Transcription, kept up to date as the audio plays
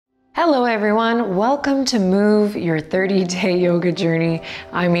Hello everyone, welcome to Move Your 30-Day Yoga Journey.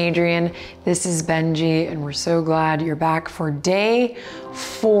 I'm Adriene, this is Benji, and we're so glad you're back for day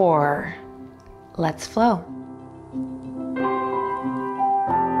 4. Let's flow.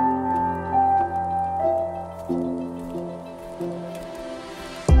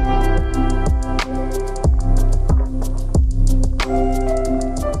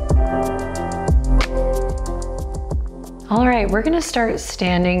 All right, we're gonna start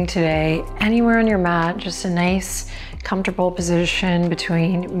standing today, anywhere on your mat, just a nice, comfortable position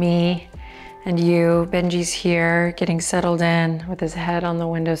between me and you. Benji's here, getting settled in with his head on the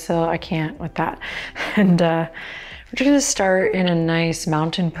windowsill. I can't with that. And we're just gonna start in a nice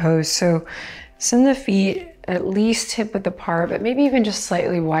mountain pose. So send the feet at least hip width apart, but maybe even just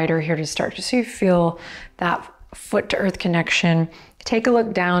slightly wider here to start, just so you feel that foot to earth connection. Take a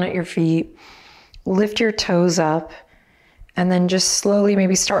look down at your feet, lift your toes up, and then just slowly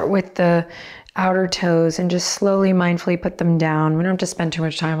maybe start with the outer toes and just slowly mindfully put them down. We don't have to spend too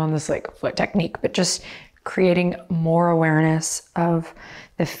much time on this like foot technique, but just creating more awareness of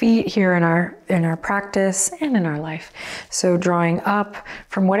the feet here in our practice and in our life. So drawing up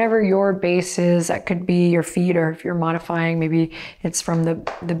from whatever your base is, that could be your feet, or if you're modifying, maybe it's from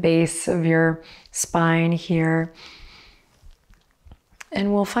the base of your spine here.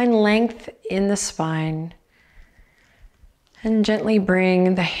 And we'll find length in the spine. And gently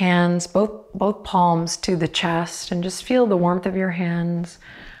bring the hands, both palms, to the chest, and just feel the warmth of your hands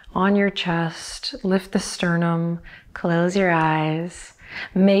on your chest. Lift the sternum, close your eyes,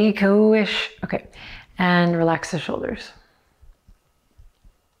 make a wish. Okay, and relax the shoulders.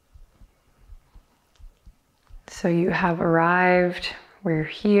 So you have arrived, we're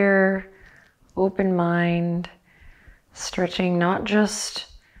here, open mind, stretching not just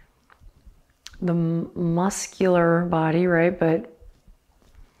the muscular body, right? But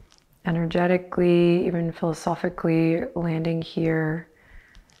energetically, even philosophically, landing here,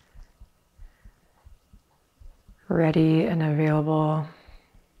 ready and available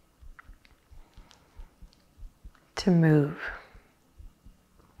to move.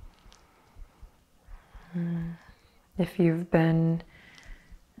 If you've been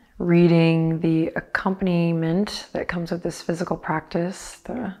reading the accompaniment that comes with this physical practice,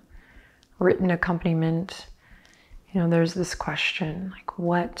 the written accompaniment, you know, there's this question, like,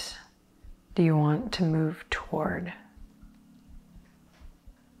 what do you want to move toward?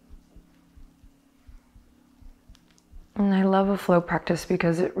 And I love a flow practice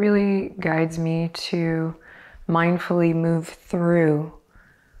because it really guides me to mindfully move through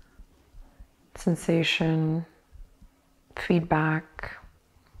sensation, feedback,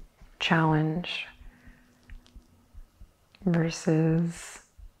 challenge, versus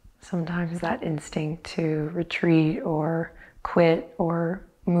sometimes that instinct to retreat or quit or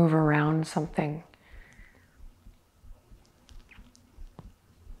move around something.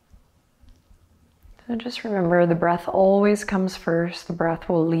 So just remember, the breath always comes first. The breath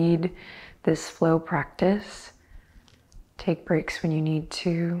will lead this flow practice. Take breaks when you need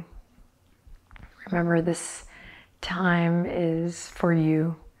to. Remember, this time is for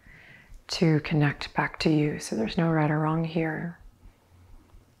you to connect back to you. So there's no right or wrong here.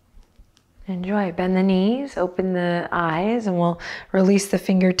 Enjoy. Bend the knees, open the eyes, and we'll release the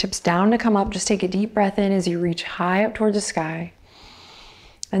fingertips down to come up. Just take a deep breath in as you reach high up towards the sky.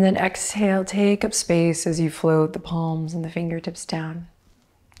 And then exhale, take up space as you float the palms and the fingertips down.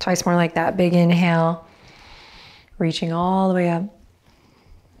 Twice more like that. Big inhale, reaching all the way up.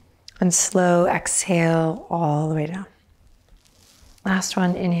 And slow exhale all the way down. Last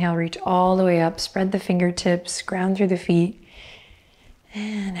one, inhale, reach all the way up. Spread the fingertips, ground through the feet.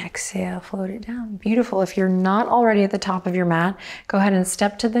 And exhale, float it down. Beautiful. If you're not already at the top of your mat, go ahead and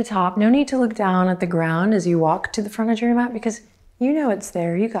step to the top. No need to look down at the ground as you walk to the front of your mat, because you know it's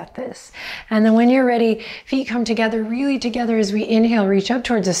there. You got this. And then when you're ready, feet come together, really together as we inhale, reach up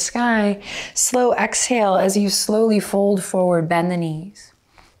towards the sky. Slow exhale as you slowly fold forward, bend the knees.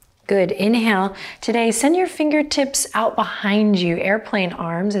 Good. Inhale. Today, send your fingertips out behind you, airplane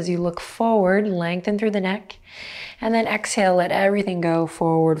arms as you look forward, lengthen through the neck. And then exhale, let everything go,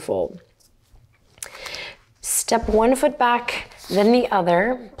 forward fold. Step one foot back, then the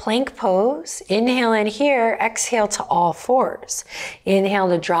other, plank pose. Inhale in here, exhale to all fours. Inhale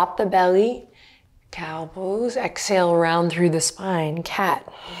to drop the belly, cow pose. Exhale, round through the spine,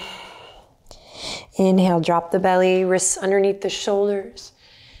 cat. Inhale, drop the belly, wrists underneath the shoulders.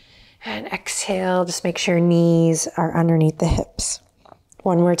 And exhale, just make sure knees are underneath the hips.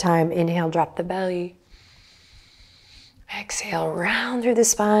 One more time, inhale, drop the belly. Exhale, round through the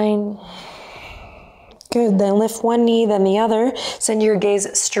spine. Good, then lift one knee, then the other. Send your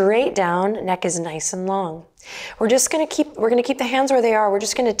gaze straight down, neck is nice and long. We're gonna keep the hands where they are. We're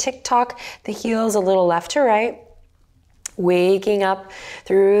just gonna tick-tock the heels a little left to right, waking up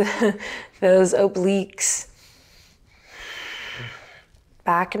through those obliques.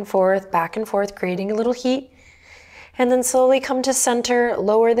 Back and forth, creating a little heat. And then slowly come to center,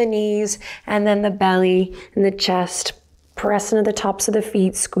 lower the knees, and then the belly and the chest. Press into the tops of the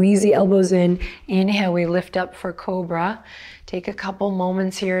feet, squeeze the elbows in. Inhale, we lift up for cobra. Take a couple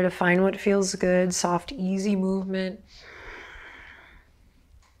moments here to find what feels good. Soft, easy movement.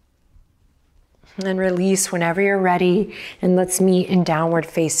 And then release whenever you're ready. And let's meet in downward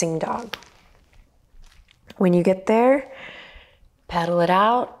facing dog. When you get there, pedal it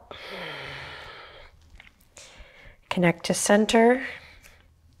out. Connect to center.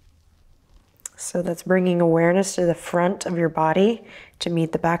 So that's bringing awareness to the front of your body to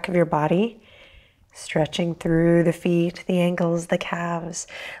meet the back of your body. Stretching through the feet, the ankles, the calves,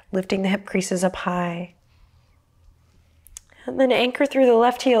 lifting the hip creases up high. And then anchor through the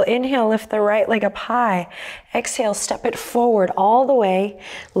left heel. Inhale, lift the right leg up high. Exhale, step it forward all the way.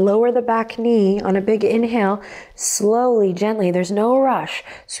 Lower the back knee on a big inhale. Slowly, gently, there's no rush.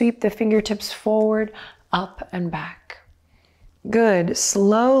 Sweep the fingertips forward, up and back. Good.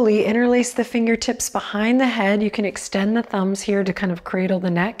 Slowly interlace the fingertips behind the head. You can extend the thumbs here to kind of cradle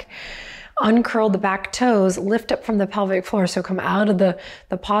the neck. Uncurl the back toes. Lift up from the pelvic floor. So come out of the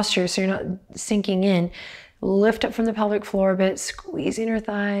posture so you're not sinking in. Lift up from the pelvic floor a bit. Squeeze inner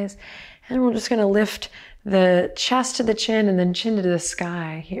thighs. And we're just going to lift the chest to the chin and then chin to the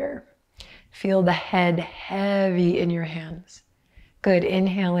sky here. Feel the head heavy in your hands. Good.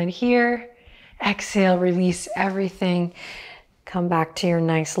 Inhale in here. Exhale, release everything. Come back to your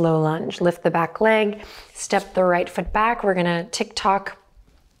nice low lunge. Lift the back leg, step the right foot back. We're gonna tick-tock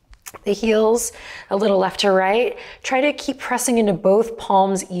the heels a little left to right. Try to keep pressing into both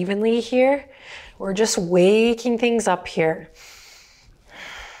palms evenly here. We're just waking things up here.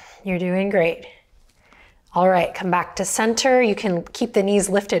 You're doing great. All right, come back to center. You can keep the knees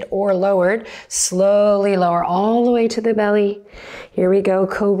lifted or lowered. Slowly lower all the way to the belly. Here we go,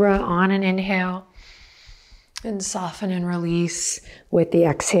 cobra on an inhale. And soften and release with the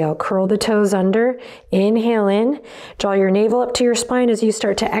exhale. Curl the toes under, inhale in, draw your navel up to your spine as you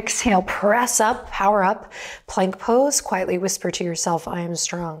start to exhale, press up, power up, plank pose, quietly whisper to yourself, I am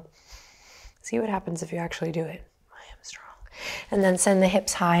strong. See what happens if you actually do it. I am strong. And then send the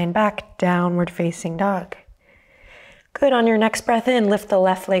hips high and back, downward facing dog. Good, on your next breath in, lift the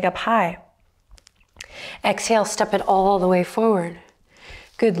left leg up high. Exhale, step it all the way forward.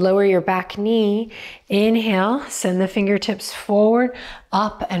 Good, lower your back knee. Inhale, send the fingertips forward,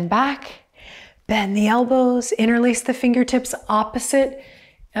 up and back. Bend the elbows, interlace the fingertips opposite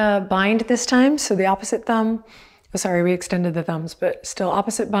bind this time. So the opposite thumb, oh sorry, we extended the thumbs, but still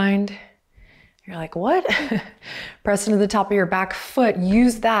opposite bind. You're like, what? Press into the top of your back foot.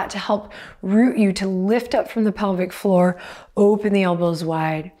 Use that to help root you to lift up from the pelvic floor. Open the elbows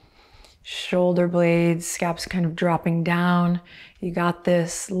wide. Shoulder blades, scaps kind of dropping down. You got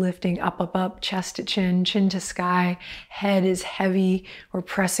this. Lifting up, up, up, chest to chin, chin to sky. Head is heavy. We're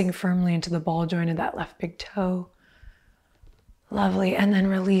pressing firmly into the ball joint of that left big toe. Lovely. And then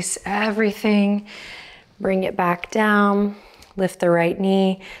release everything. Bring it back down. Lift the right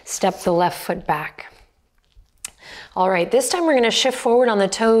knee. Step the left foot back. All right, this time we're gonna shift forward on the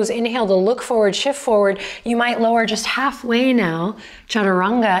toes. Inhale to look forward, shift forward. You might lower just halfway now,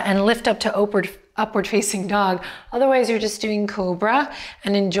 chaturanga, and lift up to upward facing dog. Otherwise, you're just doing cobra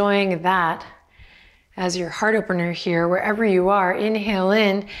and enjoying that as your heart opener here, wherever you are. Inhale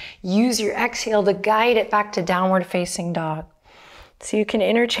in, use your exhale to guide it back to downward facing dog. So you can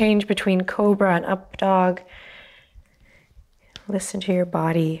interchange between cobra and up dog. Listen to your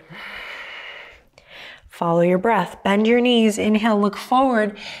body. Follow your breath. Bend your knees. Inhale, look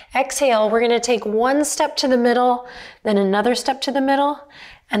forward. Exhale, we're going to take one step to the middle, then another step to the middle,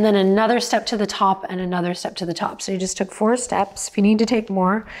 and then another step to the top and another step to the top. So you just took 4 steps. If you need to take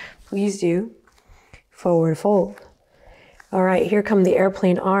more, please do. Forward fold. All right, here come the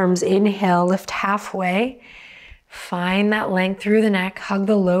airplane arms. Inhale, lift halfway. Find that length through the neck. Hug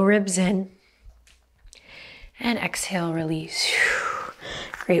the low ribs in. And exhale, release.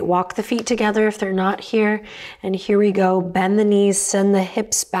 Great, walk the feet together if they're not here. And here we go, bend the knees, send the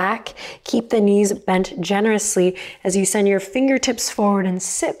hips back. Keep the knees bent generously as you send your fingertips forward and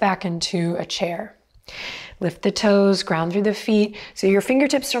sit back into a chair. Lift the toes, ground through the feet. So your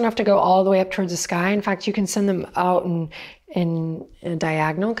fingertips don't have to go all the way up towards the sky. In fact, you can send them out in a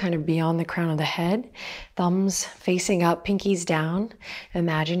diagonal, kind of beyond the crown of the head. Thumbs facing up, pinkies down.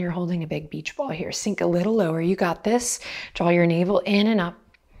 Imagine you're holding a big beach ball here. Sink a little lower. You got this. Draw your navel in and up.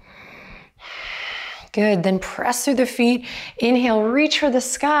 Good, then press through the feet. Inhale, reach for the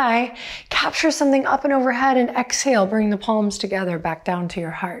sky. Capture something up and overhead, and exhale, bring the palms together back down to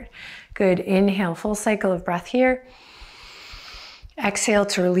your heart. Good, inhale, full cycle of breath here. Exhale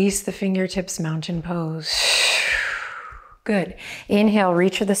to release the fingertips, mountain pose. Good, inhale,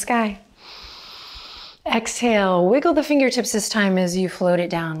 reach for the sky. Exhale, wiggle the fingertips this time as you float it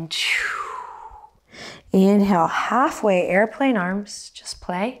down. Inhale, halfway airplane arms, just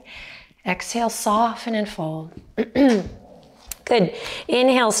play. Exhale, soften and fold. Good.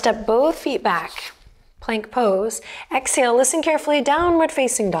 Inhale, step both feet back. Plank pose. Exhale, listen carefully, downward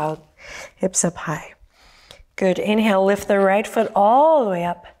facing dog. Hips up high. Good. Inhale, lift the right foot all the way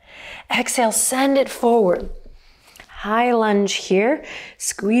up. Exhale, send it forward. High lunge here.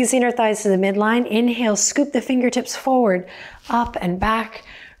 Squeeze the inner thighs to the midline. Inhale, scoop the fingertips forward, up and back,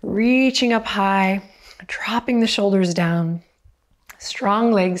 reaching up high, dropping the shoulders down.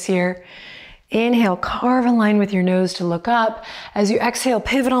 Strong legs here. Inhale, carve a line with your nose to look up. As you exhale,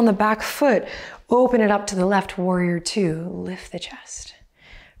 pivot on the back foot. Open it up to the left, warrior two. Lift the chest.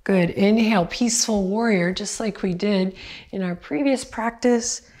 Good. Inhale, peaceful warrior, just like we did in our previous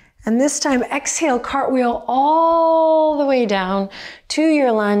practice. And this time, exhale, cartwheel all the way down to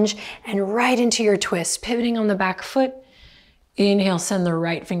your lunge and right into your twist, pivoting on the back foot. Inhale, send the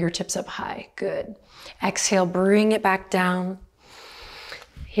right fingertips up high. Good. Exhale, bring it back down.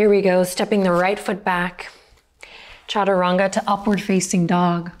 Here we go, stepping the right foot back. Chaturanga to upward facing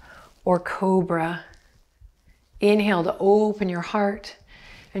dog or cobra. Inhale to open your heart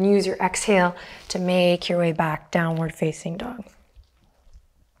and use your exhale to make your way back, downward facing dog.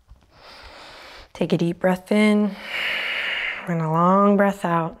 Take a deep breath in and a long breath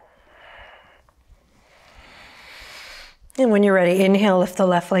out. And when you're ready, inhale, lift the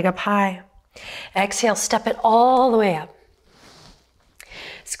left leg up high. Exhale, step it all the way up.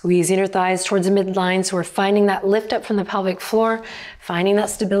 Squeeze inner thighs towards the midline, so we're finding that lift up from the pelvic floor, finding that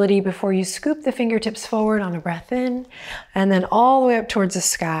stability before you scoop the fingertips forward on a breath in, and then all the way up towards the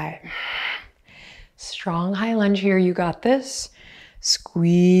sky. Strong high lunge here, you got this.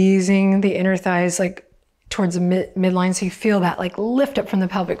 Squeezing the inner thighs like towards the midline so you feel that like lift up from the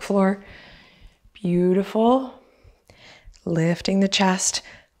pelvic floor. Beautiful. Lifting the chest,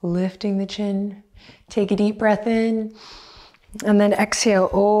 lifting the chin. Take a deep breath in. And then exhale,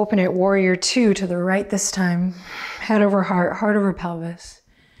 open it, warrior two to the right this time. Head over heart, heart over pelvis.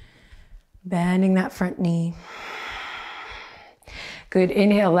 Bending that front knee. Good,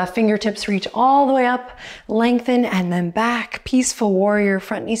 inhale, left fingertips reach all the way up, lengthen, and then back. Peaceful warrior,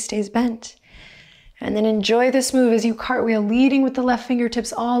 front knee stays bent. And then enjoy this move as you cartwheel, leading with the left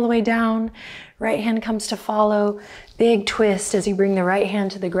fingertips all the way down. Right hand comes to follow. Big twist as you bring the right hand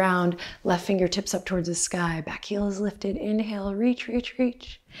to the ground. Left fingertips up towards the sky. Back heel is lifted. Inhale, reach, reach,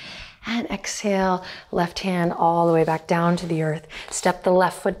 reach. And exhale, left hand all the way back down to the earth. Step the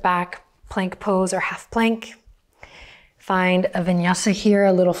left foot back, plank pose or half plank. Find a vinyasa here,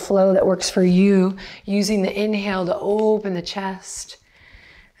 a little flow that works for you. Using the inhale to open the chest.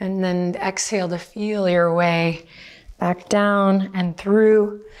 And then exhale to feel your way back down and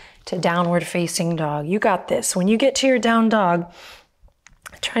through to downward facing dog. You got this. When you get to your down dog,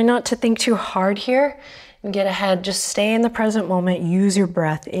 try not to think too hard here and get ahead. Just stay in the present moment. Use your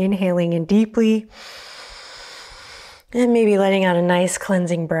breath, inhaling in deeply and maybe letting out a nice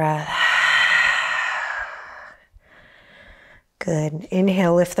cleansing breath. Good.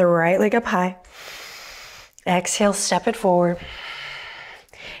 Inhale, lift the right leg up high. Exhale, step it forward.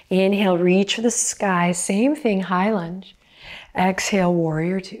 Inhale, reach for the sky. Same thing, high lunge. Exhale,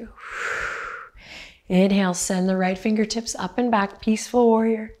 warrior two. Inhale, send the right fingertips up and back, peaceful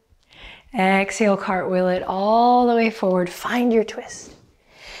warrior. Exhale, cartwheel it all the way forward. Find your twist.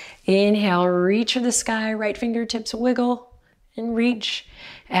 Inhale, reach for the sky, right fingertips wiggle and reach.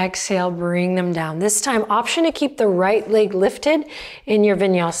 Exhale, bring them down. This time, option to keep the right leg lifted in your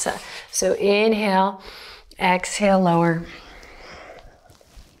vinyasa. So inhale, exhale, lower.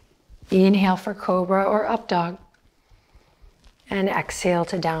 Inhale for cobra or up dog. And exhale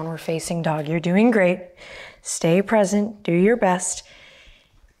to downward facing dog. You're doing great. Stay present, do your best.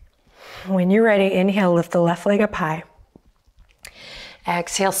 When you're ready, inhale, lift the left leg up high.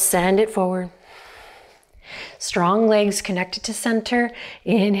 Exhale, send it forward. Strong legs connected to center.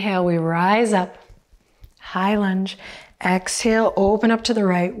 Inhale, we rise up. High lunge. Exhale, open up to the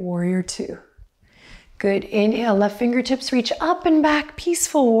right, warrior two. Good, inhale, left fingertips reach up and back,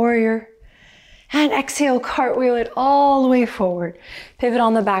 peaceful warrior. And exhale, cartwheel it all the way forward. Pivot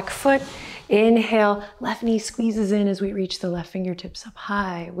on the back foot. Inhale, left knee squeezes in as we reach the left fingertips up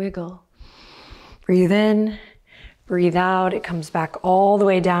high, wiggle. Breathe in, breathe out, it comes back all the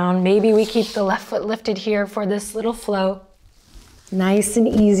way down. Maybe we keep the left foot lifted here for this little flow. Nice and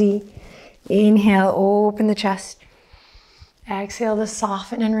easy. Inhale, open the chest. Exhale to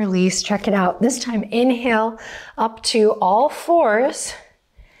soften and release. Check it out. This time, inhale up to all fours.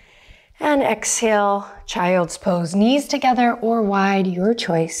 And exhale, child's pose. Knees together or wide, your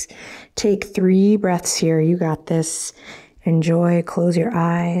choice. Take 3 breaths here. You got this. Enjoy. Close your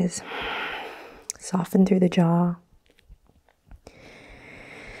eyes. Soften through the jaw.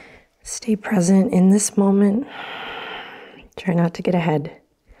 Stay present in this moment. Try not to get ahead.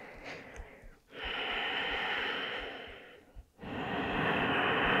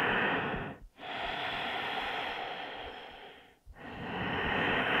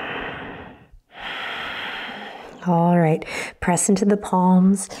 All right, press into the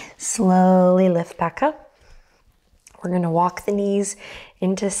palms, slowly lift back up. We're gonna walk the knees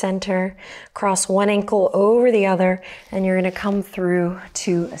into center, cross one ankle over the other, and you're gonna come through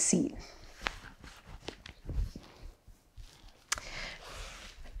to a seat.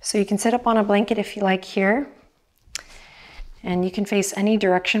 So you can sit up on a blanket if you like here, and you can face any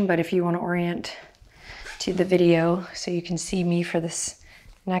direction, but if you wanna orient to the video so you can see me for this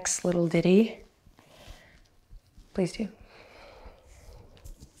next little ditty, please do.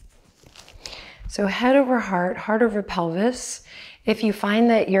 So head over heart, heart over pelvis. If you find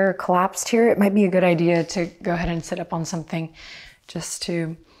that you're collapsed here, it might be a good idea to go ahead and sit up on something just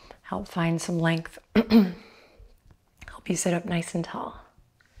to help find some length. Help you sit up nice and tall.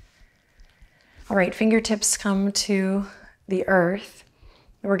 All right, fingertips come to the earth.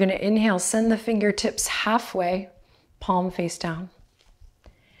 We're gonna inhale, send the fingertips halfway, palm face down.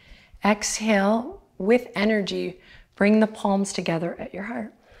 Exhale, with energy, bring the palms together at your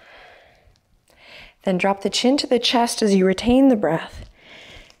heart. Then drop the chin to the chest as you retain the breath.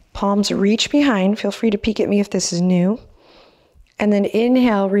 Palms reach behind. Feel free to peek at me if this is new. And then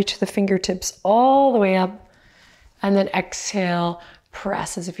inhale, reach the fingertips all the way up. And then exhale,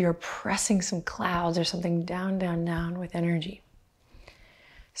 press as if you're pressing some clouds or something down, down, down with energy.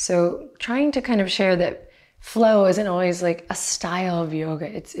 So trying to kind of share that flow isn't always like a style of yoga.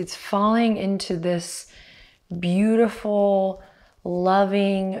 It's falling into this beautiful,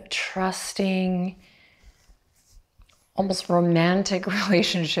 loving, trusting, almost romantic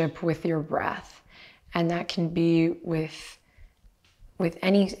relationship with your breath. And that can be with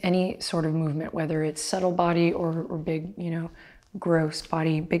any sort of movement, whether it's subtle body or big, gross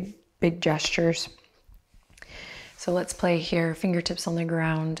body, big gestures. So let's play here, fingertips on the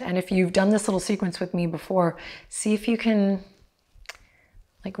ground. And if you've done this little sequence with me before, see if you can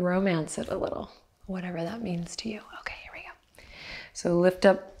like romance it a little, whatever that means to you. Okay, here we go. So lift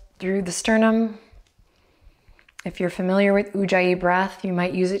up through the sternum. If you're familiar with Ujjayi breath, you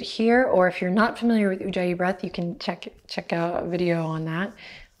might use it here, or if you're not familiar with Ujjayi breath, you can check out a video on that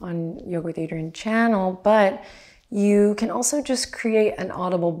on Yoga with Adriene channel, but you can also just create an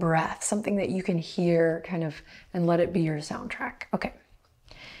audible breath, something that you can hear kind of, and let it be your soundtrack. Okay.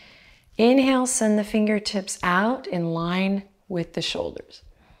 Inhale, send the fingertips out in line with the shoulders.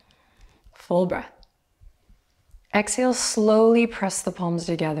 Full breath. Exhale, slowly press the palms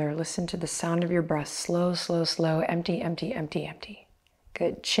together. Listen to the sound of your breath. Slow, slow, slow. Empty, empty, empty, empty.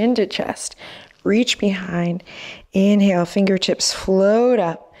 Good. Chin to chest. Reach behind. Inhale, fingertips float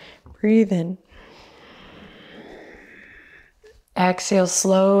up. Breathe in. Exhale,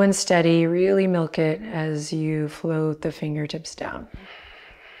 slow and steady. Really milk it as you float the fingertips down.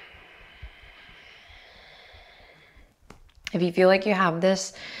 If you feel like you have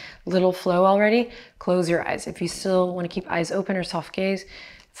this little flow already, close your eyes. If you still want to keep eyes open or soft gaze,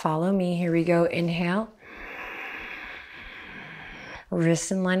 follow me. Here we go. Inhale.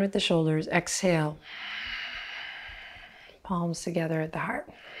 Wrists in line with the shoulders. Exhale. Palms together at the heart.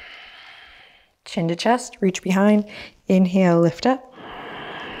 Chin to chest, reach behind. Inhale, lift up.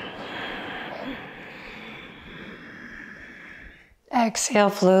 Exhale,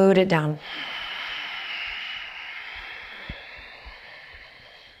 float it down.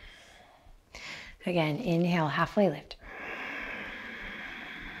 Again, inhale, halfway lift.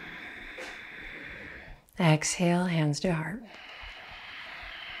 Exhale, hands to heart.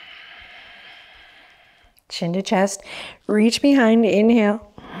 Chin to chest, reach behind, inhale.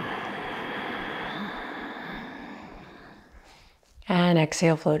 And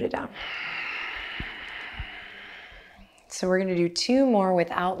exhale, float it down. So we're gonna do 2 more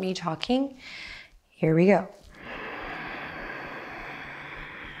without me talking. Here we go.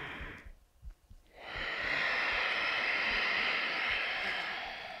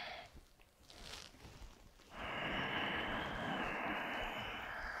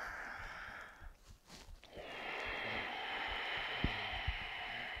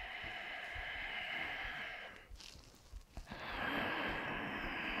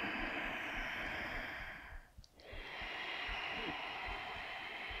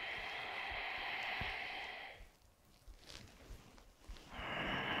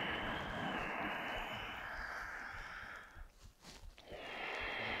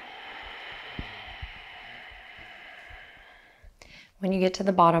 When you get to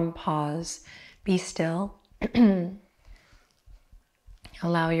the bottom, pause, be still.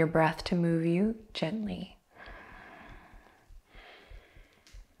 Allow your breath to move you gently.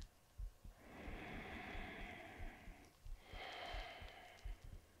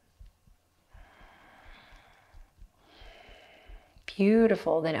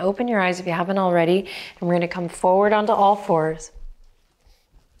 Beautiful. Then open your eyes if you haven't already, and we're going to come forward onto all fours.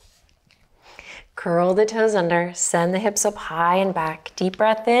 Curl the toes under, send the hips up high and back. Deep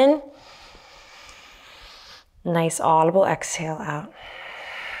breath in. Nice audible exhale out.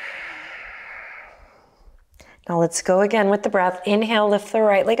 Now let's go again with the breath. Inhale, lift the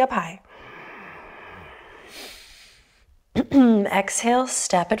right leg up high. Exhale,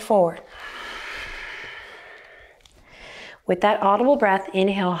 step it forward. With that audible breath,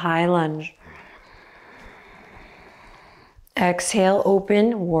 inhale, high lunge. Exhale,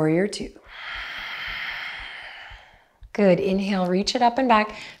 open, warrior two. Good. Inhale, reach it up and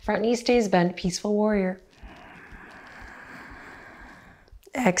back. Front knee stays bent, peaceful warrior.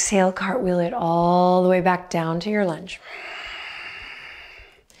 Exhale, cartwheel it all the way back down to your lunge.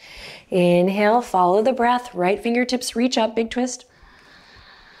 Inhale, follow the breath. Right fingertips reach up, big twist.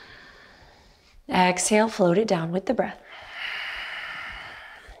 Exhale, float it down with the breath.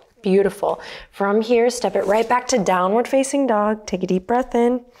 Beautiful. From here, step it right back to downward facing dog. Take a deep breath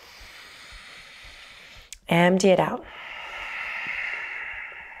in. Empty it out.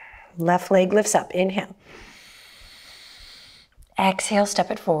 Left leg lifts up. Inhale. Exhale,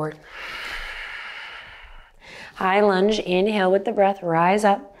 step it forward. High lunge. Inhale with the breath. Rise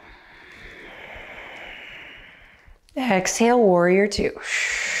up. Exhale, warrior two.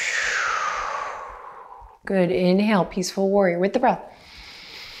 Good. Inhale, peaceful warrior with the breath.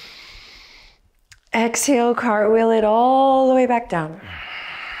 Exhale, cartwheel it all the way back down.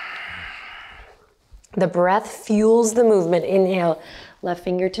 The breath fuels the movement. Inhale, left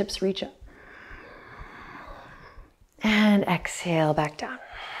fingertips reach up. And exhale, back down.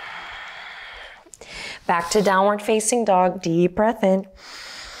 Back to downward facing dog. Deep breath in.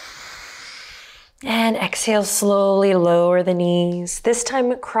 And exhale, slowly lower the knees. This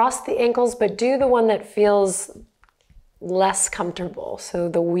time cross the ankles, but do the one that feels less comfortable. So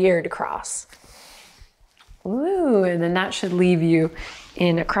the weird cross. Ooh, and then that should leave you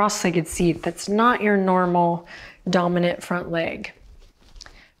in a cross-legged seat that's not your normal dominant front leg.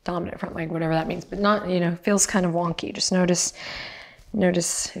 Dominant front leg, whatever that means, but not, feels kind of wonky. Just notice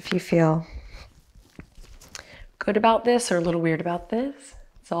if you feel good about this or a little weird about this.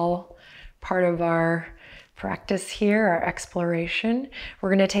 It's all part of our practice here, our exploration. We're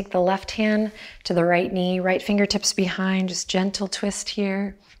gonna take the left hand to the right knee, right fingertips behind, just gentle twist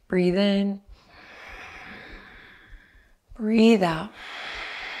here. Breathe in. Breathe out.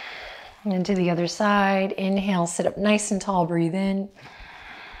 And to the other side. Inhale, sit up nice and tall. Breathe in.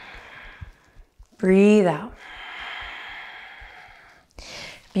 Breathe out.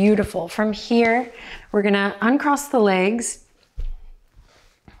 Beautiful. From here, we're gonna uncross the legs.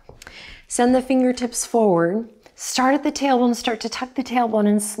 Send the fingertips forward. Start at the tailbone, start to tuck the tailbone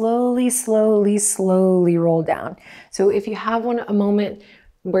and slowly, slowly, slowly roll down. So if you have a moment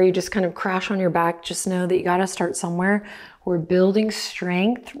where you just kind of crash on your back, just know that you gotta start somewhere. We're building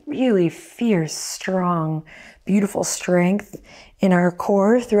strength, really fierce, strong, beautiful strength in our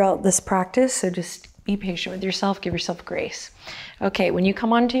core throughout this practice. So just be patient with yourself, give yourself grace. Okay, when you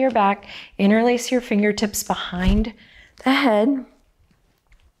come onto your back, interlace your fingertips behind the head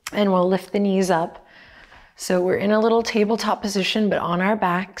and we'll lift the knees up. So we're in a little tabletop position, but on our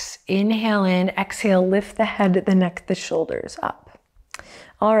backs. Inhale in, exhale, lift the head, the neck, the shoulders up.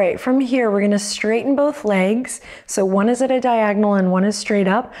 All right, from here, we're gonna straighten both legs. So one is at a diagonal and one is straight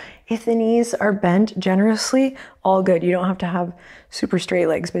up. If the knees are bent generously, all good. You don't have to have super straight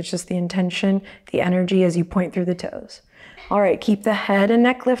legs, but it's just the intention, the energy as you point through the toes. All right, keep the head and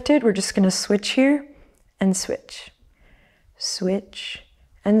neck lifted. We're just gonna switch here and switch. Switch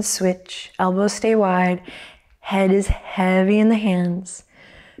and switch. Elbows stay wide. Head is heavy in the hands.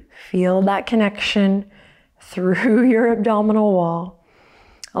 Feel that connection through your abdominal wall.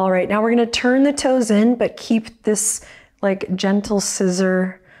 All right, now we're gonna turn the toes in, but keep this like gentle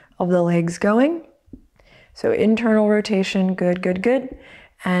scissor of the legs going. So internal rotation, good, good, good.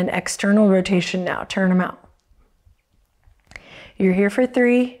 And external rotation now, turn them out. You're here for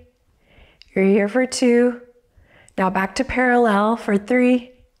 3, you're here for 2. Now back to parallel for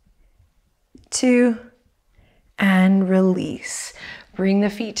 3, 2, and release. Bring the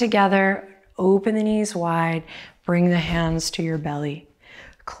feet together, open the knees wide, bring the hands to your belly.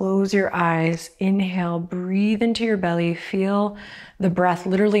 Close your eyes, inhale, breathe into your belly, feel the breath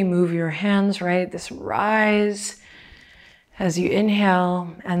literally move your hands, right? This rise as you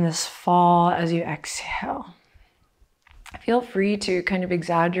inhale and this fall as you exhale. Feel free to kind of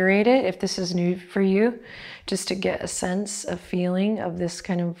exaggerate it if this is new for you, just to get a sense of feeling of this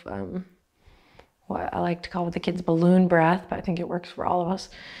kind of, what I like to call with the kids balloon breath, but I think it works for all of us,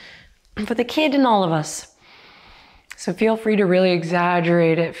 for the kid and all of us. So feel free to really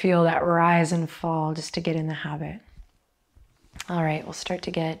exaggerate it, feel that rise and fall just to get in the habit. All right, we'll start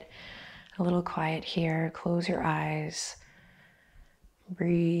to get a little quiet here. Close your eyes.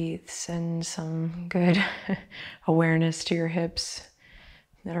 Breathe, send some good awareness to your hips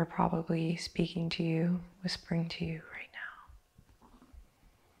that are probably speaking to you, whispering to you right now.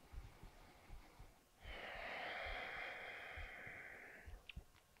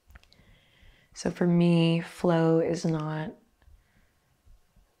 So for me, flow is not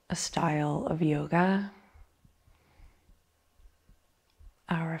a style of yoga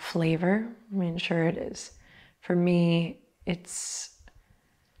or a flavor. I mean, sure it is. For me, it's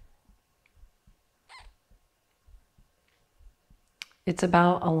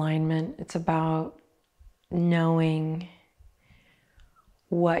about alignment. It's about knowing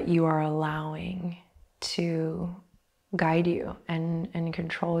what you are allowing to guide you and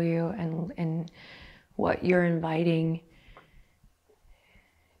control you, and what you're inviting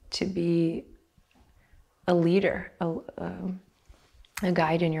to be a leader, a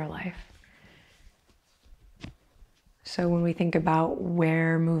guide in your life. So when we think about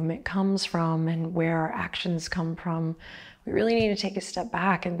where movement comes from and where our actions come from, we really need to take a step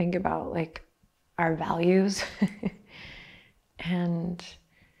back and think about like our values and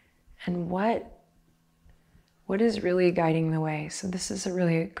what is really guiding the way. So this is a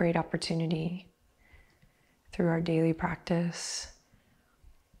really great opportunity through our daily practice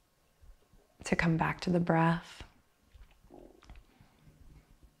to come back to the breath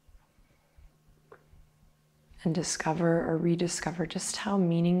and discover or rediscover just how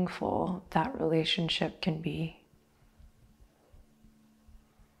meaningful that relationship can be.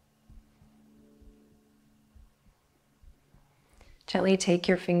 Gently take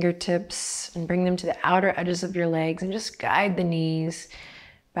your fingertips and bring them to the outer edges of your legs and just guide the knees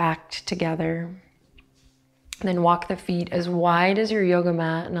back together. And then walk the feet as wide as your yoga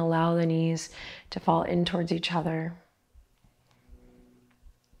mat and allow the knees to fall in towards each other.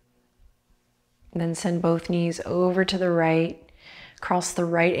 And then send both knees over to the right. Cross the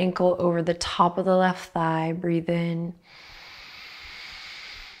right ankle over the top of the left thigh. Breathe in.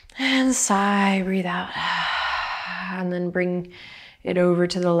 And sigh, breathe out. And then bring it over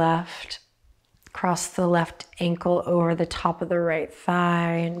to the left. Cross the left ankle over the top of the right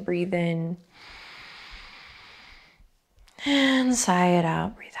thigh and breathe in. And sigh it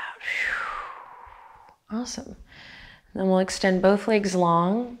out, breathe out. Awesome. Then we'll extend both legs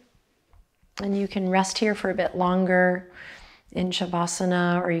long. And you can rest here for a bit longer in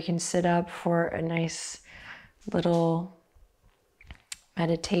Shavasana, or you can sit up for a nice little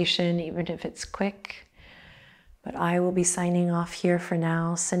meditation, even if it's quick. But I will be signing off here for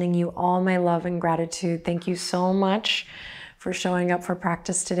now, sending you all my love and gratitude. Thank you so much for showing up for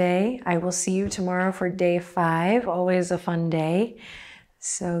practice today. I will see you tomorrow for day 5, always a fun day.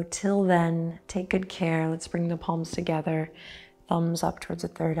 So till then, take good care. Let's bring the palms together, thumbs up towards the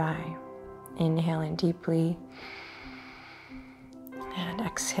third eye. Inhale in deeply and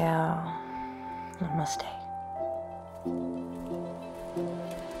exhale. Namaste.